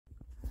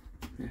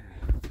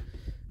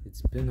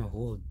It's been a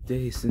whole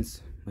day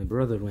since my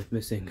brother went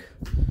missing.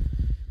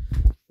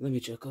 Let me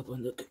check up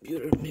on the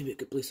computer. Maybe I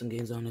could play some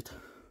games on it.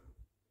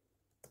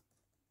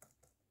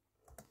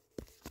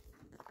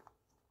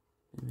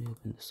 Let me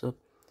open this up.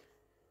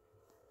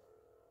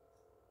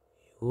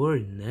 You're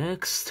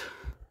next?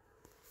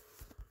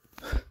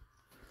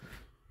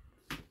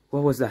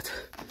 What was that?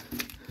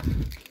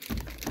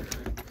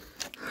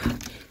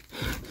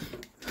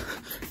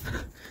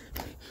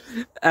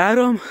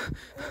 Adam?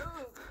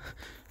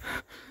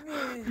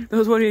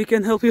 Don't worry, I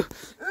can help you.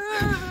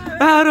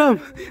 Adam!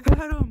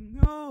 Adam,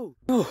 no!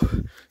 No!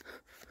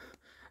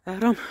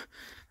 Adam?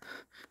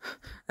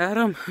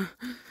 Adam?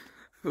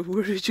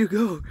 Where did you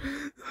go?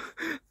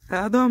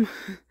 Adam?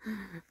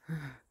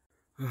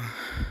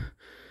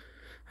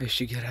 I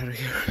should get out of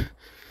here.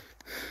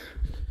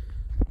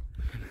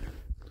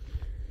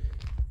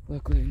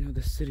 Luckily, I know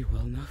the city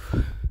well enough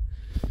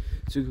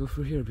to go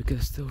through here,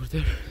 because over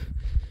there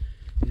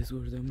is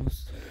where the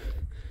most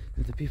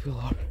of the people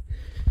are.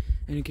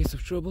 And in case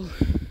of trouble,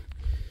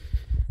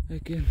 I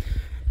can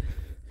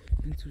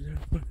enter their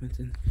apartment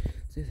and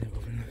stay there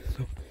overnight,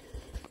 so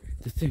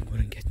the thing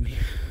wouldn't get me.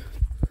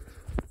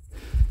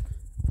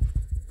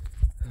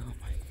 Oh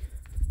my.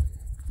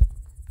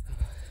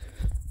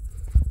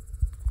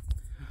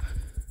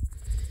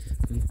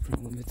 The only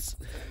problem, it's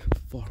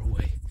far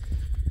away.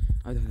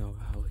 I don't know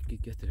how I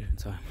could get there in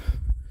time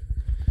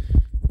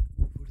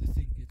before the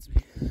thing gets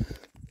me.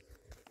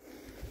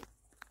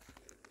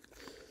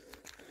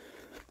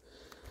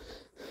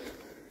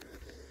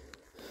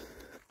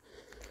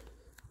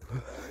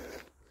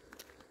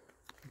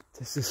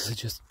 This is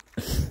just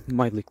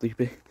mildly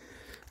creepy.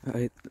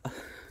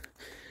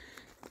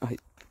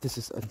 This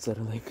is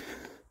unsettling.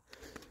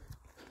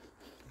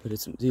 But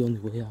it's the only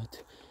way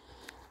out.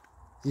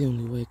 The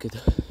only way I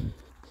could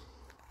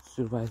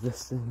survive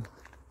this thing.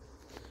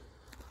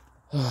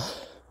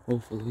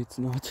 Hopefully it's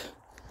not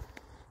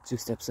 2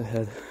 steps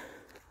ahead.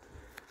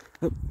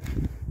 Oh.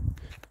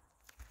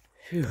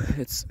 Phew,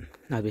 it's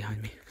not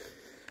behind me.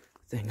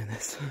 Thank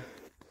goodness.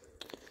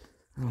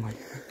 Oh my.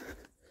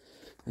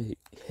 I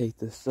hate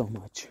this so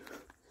much.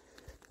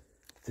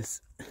 This.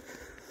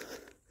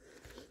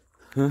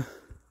 Huh?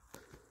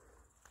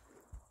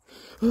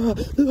 No,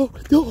 no!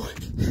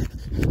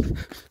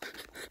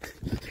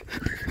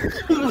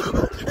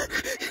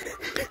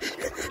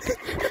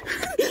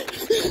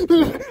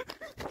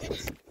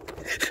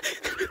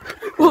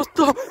 What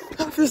the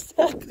F is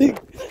that thing?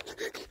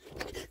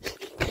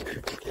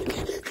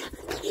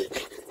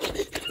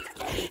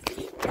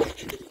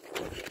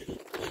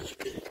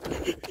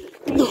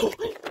 No!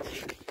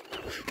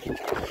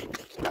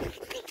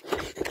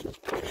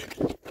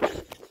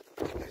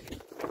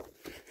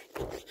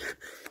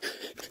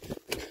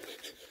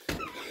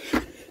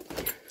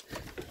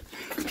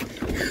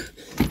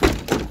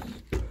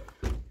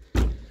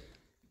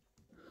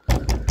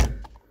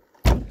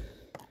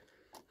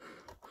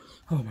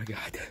 Oh my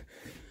God.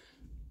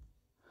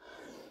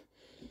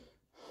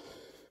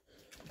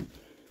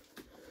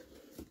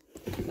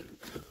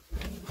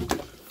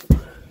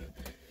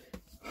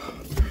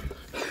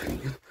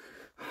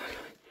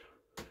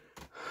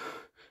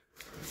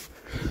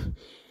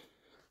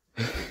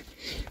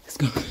 Let's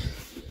go.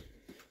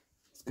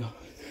 Let's go.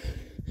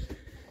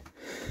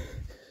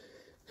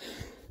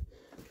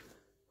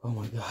 Oh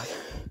my God.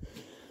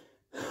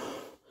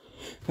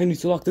 I need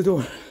to lock the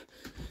door.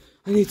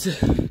 I need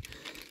to.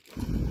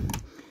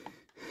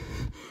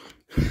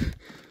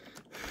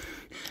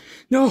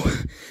 No!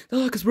 The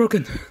lock is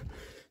broken!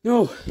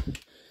 No!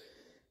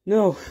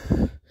 No!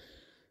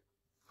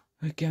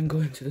 I can't go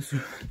into this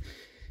room.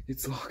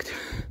 It's locked.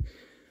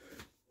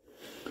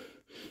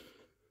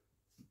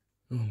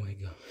 Oh my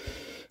God.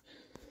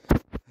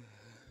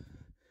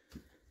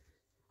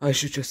 I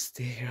should just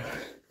stay here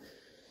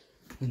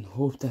and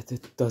hope that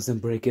it doesn't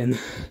break in.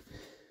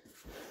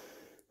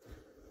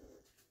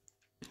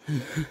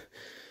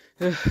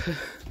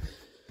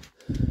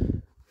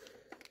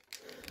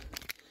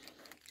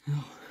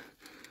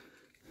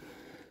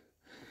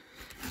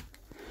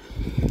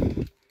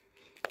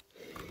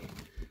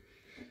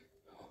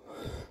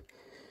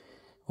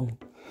 Oh,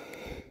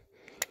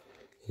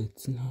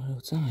 it's not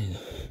outside.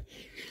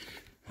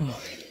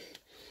 Oh,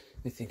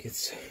 I think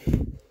it's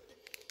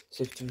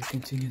safe to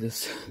continue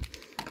this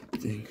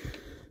thing.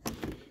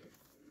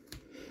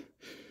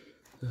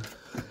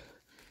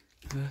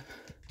 Where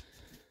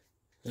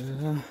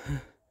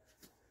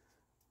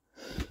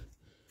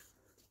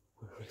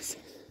is it?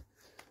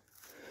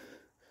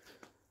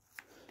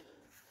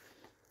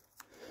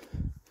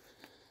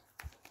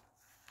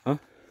 Huh?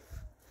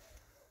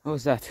 What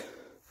was that?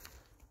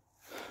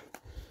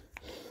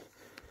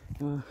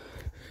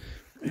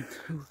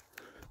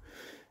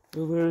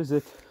 Where is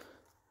it?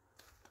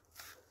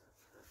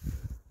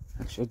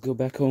 I should go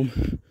back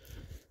home.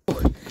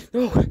 Oh,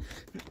 no!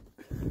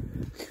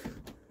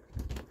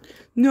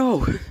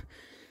 No!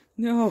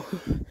 No!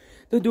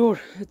 The door!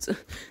 It's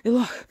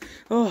locked!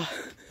 Oh!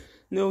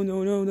 No,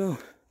 no, no, no!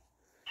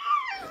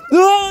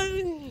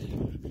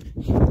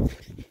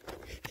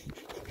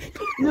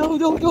 No,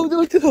 no, no,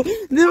 no, no,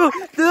 no,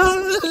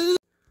 no.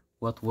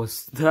 What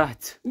was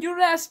that? You're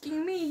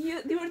asking me.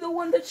 You're the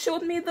one that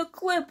showed me the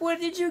clip. Where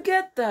did you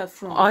get that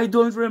from? I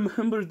don't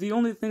remember. The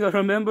only thing I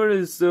remember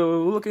is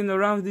looking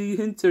around the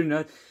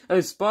internet. I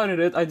spotted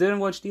it. I didn't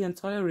watch the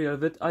entirety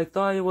of it. I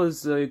thought it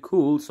was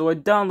cool, so I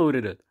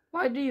downloaded it.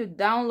 Why do you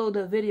download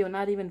a video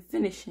not even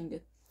finishing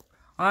it?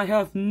 I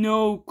have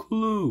no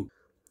clue.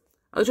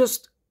 I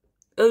just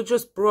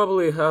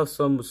probably have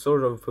some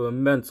sort of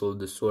mental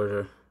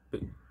disorder.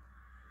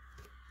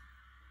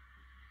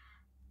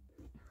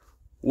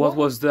 What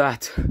was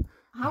that?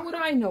 How would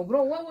I know,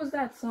 bro? What was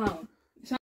that sound?